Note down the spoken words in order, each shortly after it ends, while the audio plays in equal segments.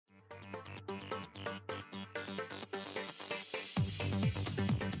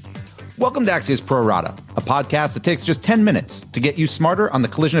Welcome to Axios Pro Rata, a podcast that takes just 10 minutes to get you smarter on the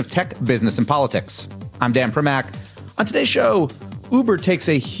collision of tech, business, and politics. I'm Dan Primack. On today's show, Uber takes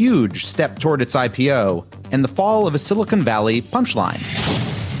a huge step toward its IPO and the fall of a Silicon Valley punchline.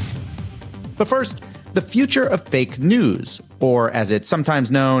 But first, the future of fake news, or as it's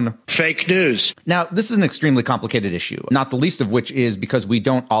sometimes known, fake news. Now, this is an extremely complicated issue, not the least of which is because we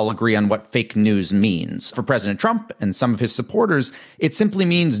don't all agree on what fake news means. For President Trump and some of his supporters, it simply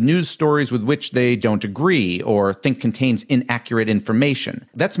means news stories with which they don't agree or think contains inaccurate information.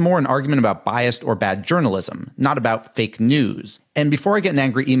 That's more an argument about biased or bad journalism, not about fake news. And before I get an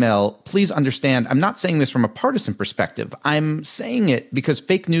angry email, please understand, I'm not saying this from a partisan perspective. I'm saying it because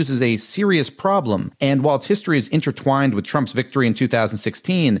fake news is a serious problem. And while its history is intertwined with Trump's victory in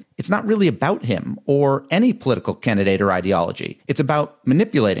 2016, it's not really about him or any political candidate or ideology. It's about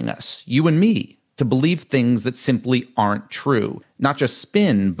manipulating us, you and me, to believe things that simply aren't true. Not just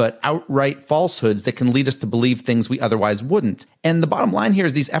spin, but outright falsehoods that can lead us to believe things we otherwise wouldn't. And the bottom line here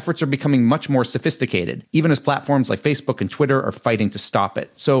is these efforts are becoming much more sophisticated, even as platforms like Facebook and Twitter are fighting to stop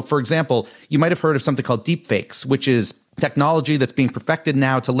it. So, for example, you might have heard of something called deepfakes, which is technology that's being perfected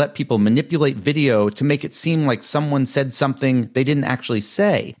now to let people manipulate video to make it seem like someone said something they didn't actually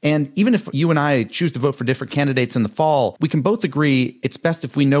say. And even if you and I choose to vote for different candidates in the fall, we can both agree it's best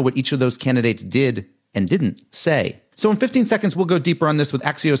if we know what each of those candidates did and didn't say. So in 15 seconds, we'll go deeper on this with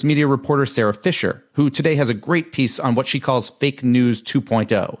Axios media reporter Sarah Fisher, who today has a great piece on what she calls fake news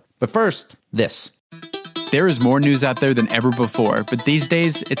 2.0. But first, this. There is more news out there than ever before, but these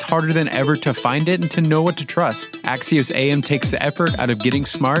days, it's harder than ever to find it and to know what to trust. Axios AM takes the effort out of getting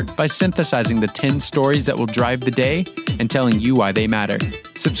smart by synthesizing the 10 stories that will drive the day and telling you why they matter.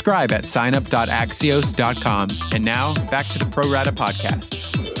 Subscribe at signup.axios.com. And now, back to the Pro Rata podcast.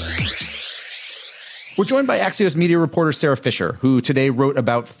 We're joined by Axios media reporter Sarah Fisher, who today wrote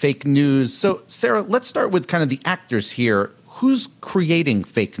about fake news. So, Sarah, let's start with kind of the actors here. Who's creating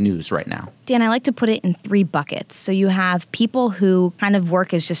fake news right now? Dan, I like to put it in three buckets. So you have people who kind of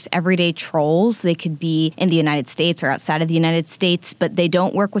work as just everyday trolls. They could be in the United States or outside of the United States, but they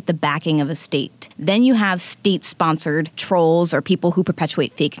don't work with the backing of a state. Then you have state-sponsored trolls or people who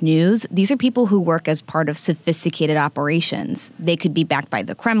perpetuate fake news. These are people who work as part of sophisticated operations. They could be backed by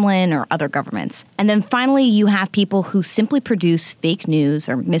the Kremlin or other governments. And then finally, you have people who simply produce fake news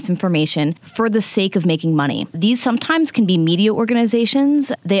or misinformation for the sake of making money. These sometimes can be media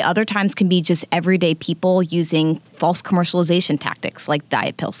organizations. They other times can be just everyday people using false commercialization tactics like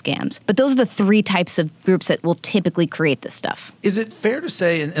diet pill scams. But those are the three types of groups that will typically create this stuff. Is it fair to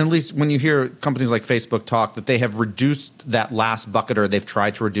say, and at least when you hear companies like Facebook talk, that they have reduced that last bucket, or they've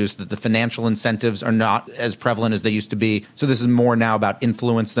tried to reduce that the financial incentives are not as prevalent as they used to be? So this is more now about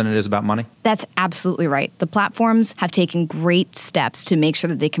influence than it is about money? That's absolutely right. The platforms have taken great steps to make sure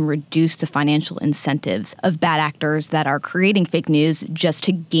that they can reduce the financial incentives of bad actors that are creating fake news just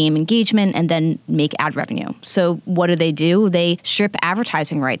to game engagement and then make ad revenue. So what do? They strip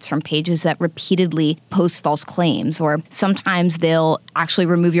advertising rights from pages that repeatedly post false claims, or sometimes they'll actually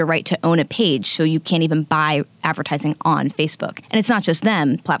remove your right to own a page so you can't even buy advertising on Facebook. And it's not just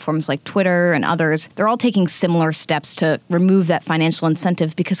them. Platforms like Twitter and others, they're all taking similar steps to remove that financial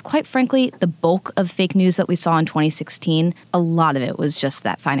incentive because, quite frankly, the bulk of fake news that we saw in 2016, a lot of it was just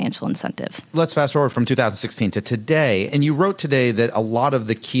that financial incentive. Let's fast forward from 2016 to today. And you wrote today that a lot of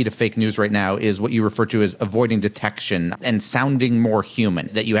the key to fake news right now is what you refer to as avoiding detection and sounding more human,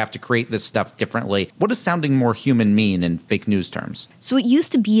 that you have to create this stuff differently. What does sounding more human mean in fake news terms? So it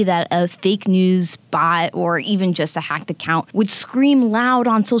used to be that a fake news bot or even just a hacked account would scream loud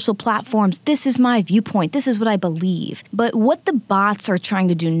on social platforms, "This is my viewpoint, this is what I believe." But what the bots are trying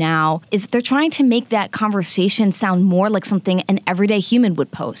to do now is they're trying to make that conversation sound more like something an everyday human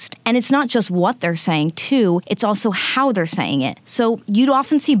would post. And it's not just what they're saying too, it's also how they're saying it. So you'd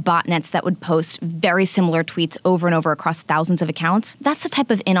often see botnets that would post very similar tweets over and over across thousands of accounts. That's the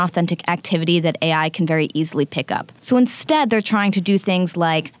type of inauthentic activity that AI can very easily pick up. So instead, they're trying to do things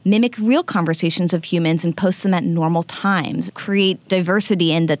like mimic real conversations of humans and post them at normal times, create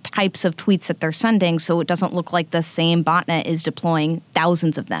diversity in the types of tweets that they're sending so it doesn't look like the same botnet is deploying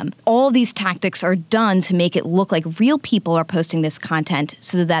thousands of them. All these tactics are done to make it look like real people are posting this content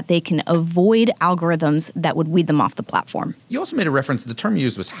so that they can avoid algorithms that would weed them off the platform. You also made a reference, the term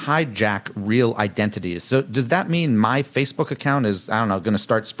used was hijack real identities. So does that mean my Facebook account is, I don't know, going to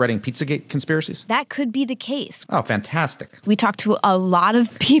start spreading Pizzagate conspiracies? That could be the case. Oh, fantastic. We talked to a lot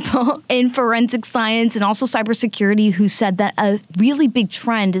of people in forensic science and also cybersecurity who said that a really big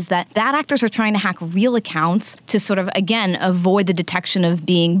trend is that bad actors are trying to hack real accounts to sort of, again, avoid the detection of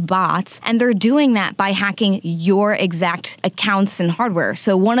being bots. And they're doing that by hacking your exact accounts and hardware.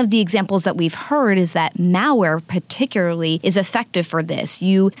 So one of the examples that we've heard is that malware particularly is effective for this.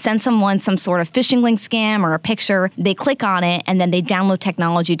 You send someone some sort of phishing link scam or a picture, they click on it, and then they download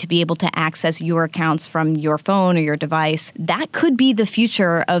technology to be able to access your accounts from your phone or your device. That could be the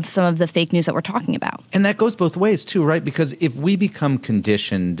future of some of the fake news that we're talking about. And that goes both ways too, right? Because if we become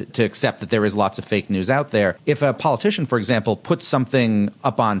conditioned to accept that there is lots of fake news out there, if a politician, for example, puts something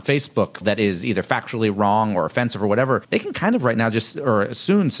up on Facebook that is either factually wrong or offensive or whatever, they can kind of right now just or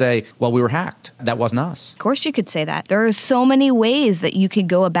soon say, well, we were hacked. That wasn't us. Of course you could say that. There are so many ways that you could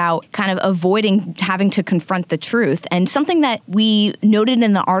go about kind of avoiding having to confront the truth. And something that we noted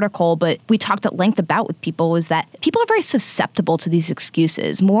in the article, but we talked at length about with people, was that people are very susceptible to these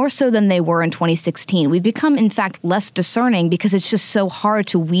excuses, more so than they were in 2016. We've become, in fact, less discerning because it's just so hard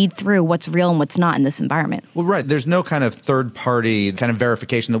to weed through what's real and what's not in this environment. Well, right. There's no kind of third-party kind of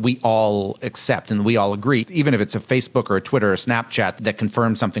verification that we all accept and we all agree. Even if it's a Facebook or a Twitter or a Snapchat that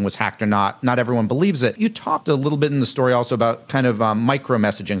confirms something was hacked or not everyone believes it. You talked a little bit in the story also about kind of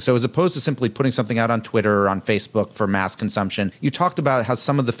micro-messaging. So as opposed to simply putting something out on Twitter or on Facebook for mass consumption, you talked about how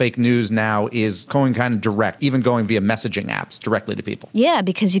some of the fake news now is going kind of direct, even going via messaging apps directly to people. Yeah,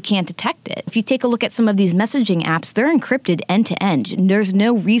 because you can't detect it. If you take a look at some of these messaging apps, they're encrypted end to end. There's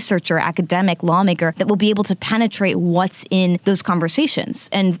no researcher, academic, lawmaker that will be able to penetrate what's in those conversations.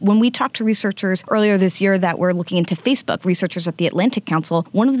 And when we talked to researchers earlier this year that were looking into Facebook, researchers at the Atlantic Council,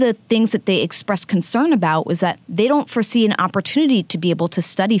 one of the things that they expressed concern about was that they don't foresee an opportunity to be able to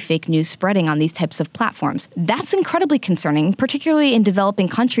study fake news spreading on these types of platforms. That's incredibly concerning, particularly in developing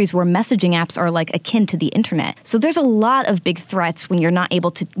countries where messaging apps are like akin to the internet. So there's a lot of big threats when you're not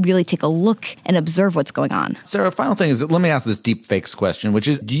able to really take a look and observe what's going on. Sarah, final thing is that let me ask this deep fakes question, which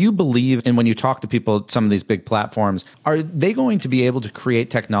is, do you believe, and when you talk to people at some of these big platforms, are they going to be able to create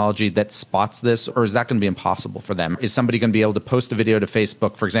technology that spots this, or is that going to be impossible for them? Is somebody going to be able to post a video to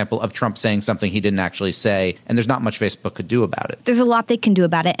Facebook, for example, of Trump saying something he didn't actually say, and there's not much Facebook could do about it? There's a lot they can do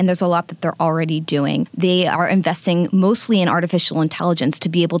about it, and there's a lot that they're already doing. They are investing mostly in artificial intelligence to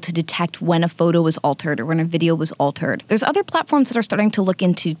be able to detect when a photo was altered or when a video was altered. There's other platforms that are starting to look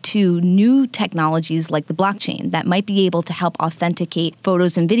into new technologies like the blockchain that might be able to help authenticate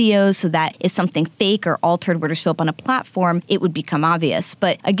photos and videos so that if something fake or altered were to show up on a platform, it would become obvious.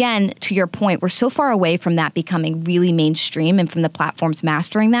 But again, to your point, we're so far away from that becoming really mainstream and from the platforms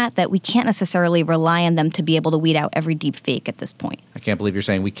mastering that we can't necessarily rely on them to be able to weed out every deep fake at this point. I can't believe you're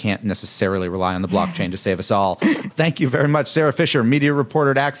saying we can't necessarily rely on the blockchain to save us all. Thank you very much, Sarah Fisher, media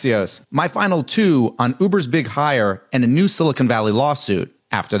reporter at Axios. My final two on Uber's big hire and a new Silicon Valley lawsuit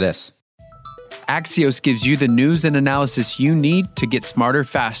after this. Axios gives you the news and analysis you need to get smarter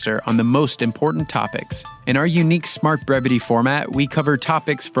faster on the most important topics. In our unique Smart Brevity format, we cover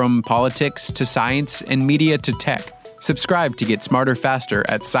topics from politics to science and media to tech. Subscribe to get smarter faster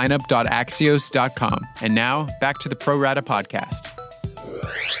at signup.axios.com. And now, back to the Pro Rata podcast.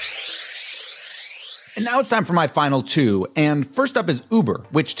 And now it's time for my final two. And first up is Uber,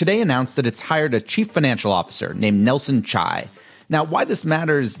 which today announced that it's hired a chief financial officer named Nelson Chai. Now, why this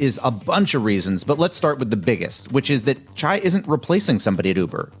matters is a bunch of reasons, but let's start with the biggest, which is that Chai isn't replacing somebody at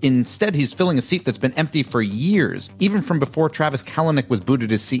Uber. Instead, he's filling a seat that's been empty for years, even from before Travis Kalanick was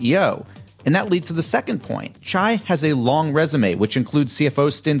booted as CEO. And that leads to the second point. Chai has a long resume, which includes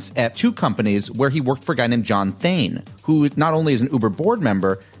CFO stints at two companies where he worked for a guy named John Thain, who not only is an Uber board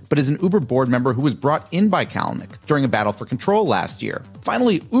member, but is an Uber board member who was brought in by Kalanick during a battle for control last year.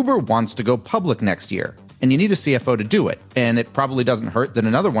 Finally, Uber wants to go public next year, and you need a CFO to do it. And it probably doesn't hurt that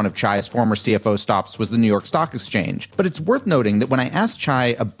another one of Chai's former CFO stops was the New York Stock Exchange. But it's worth noting that when I asked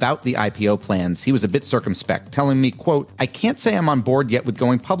Chai about the IPO plans, he was a bit circumspect, telling me, quote, "I can't say I'm on board yet with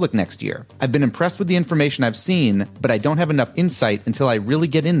going public next year. I've been impressed with the information I've seen, but I don't have enough insight until I really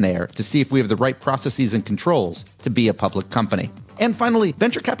get in there to see if we have the right processes and controls to be a public company." And finally,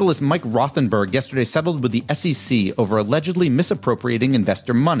 venture capitalist Mike Rothenberg yesterday settled with the SEC over allegedly misappropriating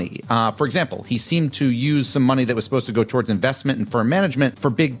investor money. For example, he seemed to use some money that was supposed to go towards investment and firm management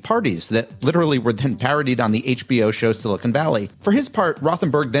for big parties that literally were then parodied on the HBO show Silicon Valley. For his part,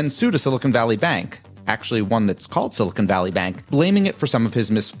 Rothenberg then sued a Silicon Valley bank, actually one that's called Silicon Valley Bank, blaming it for some of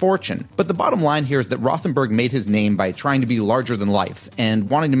his misfortune. But the bottom line here is that Rothenberg made his name by trying to be larger than life and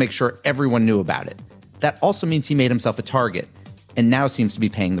wanting to make sure everyone knew about it. That also means he made himself a target, and now seems to be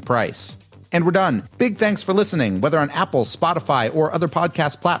paying the price. And we're done. Big thanks for listening, whether on Apple, Spotify, or other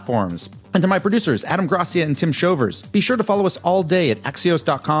podcast platforms. And to my producers, Adam Gracia and Tim Shovers, be sure to follow us all day at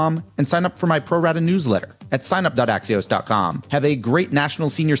Axios.com and sign up for my Pro Rata newsletter at signup.axios.com. Have a great National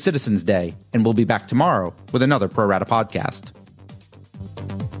Senior Citizens Day, and we'll be back tomorrow with another Pro Rata podcast.